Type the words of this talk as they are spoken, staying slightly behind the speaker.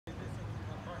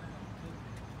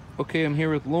Okay, I'm here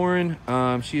with Lauren.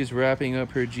 She is wrapping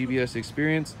up her GBS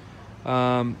experience.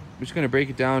 We're just going to break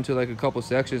it down to like a couple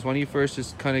sections. Why don't you first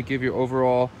just kind of give your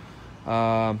overall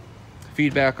um,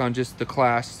 feedback on just the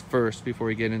class first before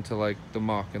we get into like the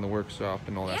mock and the workshop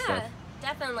and all that stuff.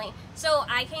 Yeah, definitely. So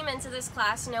I came into this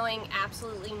class knowing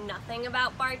absolutely nothing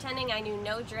about bartending. I knew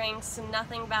no drinks,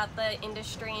 nothing about the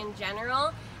industry in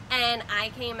general, and I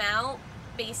came out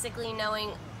basically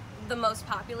knowing the most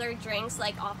popular drinks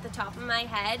like off the top of my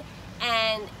head.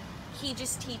 And he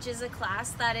just teaches a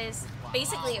class that is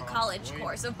basically a college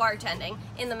course of bartending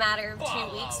in the matter of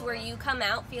 2 weeks, where you come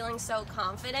out feeling so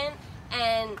confident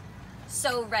and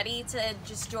so ready to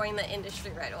just join the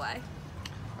industry right away.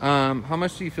 How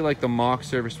much do you feel like the mock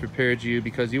service prepared you?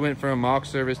 Because you went from a mock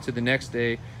service to the next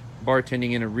day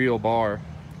bartending in a real bar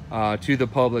to the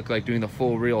public, like doing the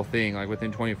full real thing, like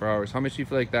within 24 hours. How much do you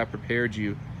feel like that prepared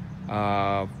you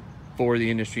for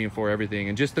the industry and for everything?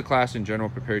 And just the class in general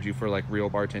prepared you for like real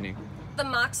bartending? The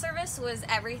mock service was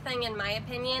everything in my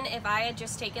opinion. If I had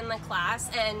just taken the class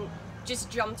and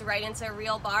just jumped right into a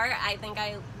real bar, I think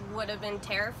I would have been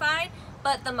terrified.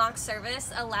 But the mock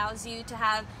service allows you to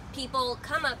have people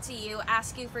come up to you,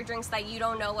 ask you for drinks that you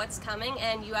don't know what's coming,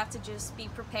 and you have to just be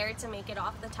prepared to make it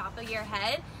off the top of your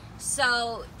head.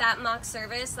 So that mock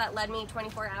service that led me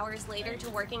 24 hours later to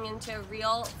working into a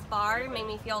real bar made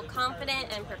me feel confident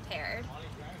and prepared.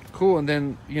 Cool. And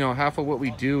then, you know, half of what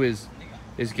we do is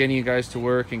getting you guys to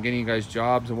work and getting you guys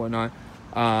jobs and whatnot.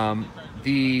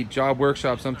 The job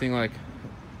workshop, something like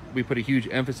we put a huge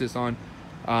emphasis on.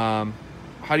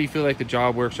 How do you feel like the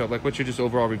job workshop, like what's your just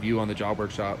overall review on the job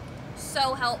workshop?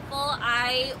 So helpful.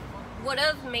 I would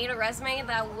have made a resume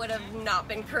that would have not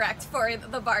been correct for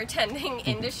the bartending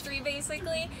industry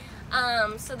basically.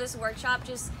 So this workshop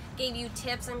just gave you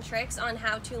tips and tricks on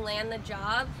how to land the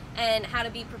job and how to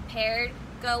be prepared,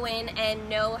 go in and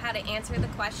know how to answer the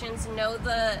questions, know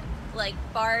the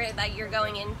bar that you're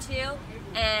going into,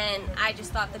 and I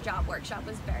just thought the job workshop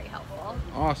was very helpful.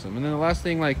 Awesome. And then the last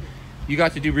thing, like you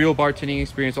got to do real bartending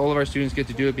experience. All of our students get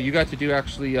to do it, but you got to do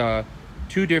actually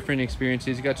two different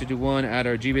experiences. You got to do one at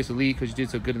our GBS Elite because you did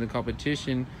so good in the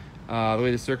competition. The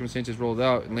way the circumstances rolled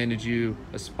out, it landed you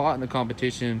a spot in the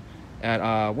competition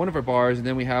at one of our bars. And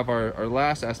then we have our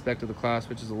last aspect of the class,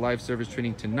 which is a live service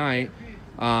training tonight,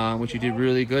 which you did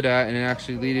really good at, and it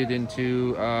actually led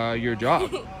into your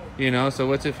job. You know, so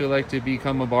what's it feel like to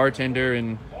become a bartender,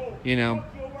 and you know,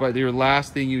 but your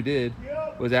last thing you did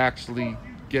was actually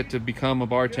get to become a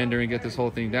bartender and get this whole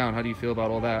thing down? How do you feel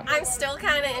about all that? I'm still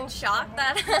kind of in shock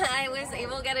that I was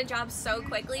able to get a job so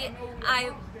quickly.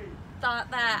 I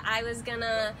thought that I was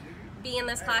gonna be in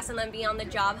this class and then be on the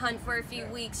job hunt for a few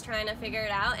weeks trying to figure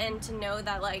it out, and to know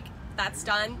that that's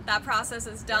done, that process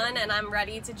is done, and I'm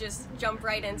ready to just jump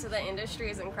right into the industry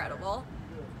is incredible.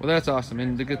 Well, that's awesome.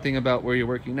 And the good thing about where you're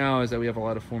working now is that we have a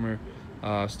lot of former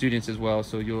students as well,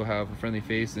 so you'll have a friendly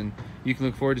face, and you can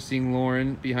look forward to seeing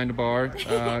Lauren behind the bar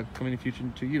coming in the future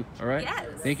to you. All right? Yes.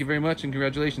 Thank you very much, and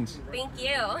congratulations. Thank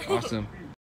you. Awesome.